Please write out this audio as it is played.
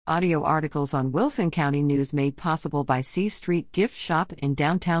Audio articles on Wilson County News made possible by C Street Gift Shop in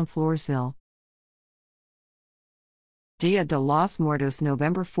downtown Floresville. Dia de los Muertos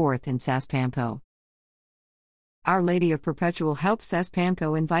November 4th in Saspamco. Our Lady of Perpetual Help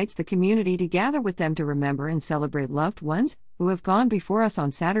Saspamco invites the community to gather with them to remember and celebrate loved ones who have gone before us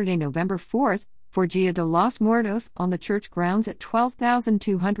on Saturday, November 4th, for Dia de los Muertos on the church grounds at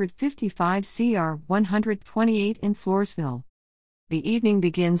 12,255 CR 128 in Floresville. The evening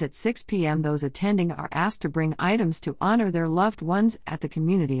begins at 6 p.m. Those attending are asked to bring items to honor their loved ones at the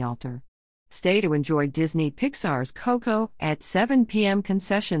community altar. Stay to enjoy Disney Pixar's Coco at 7 p.m.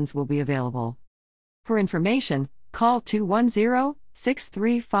 Concessions will be available. For information, call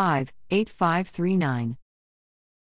 210-635-8539.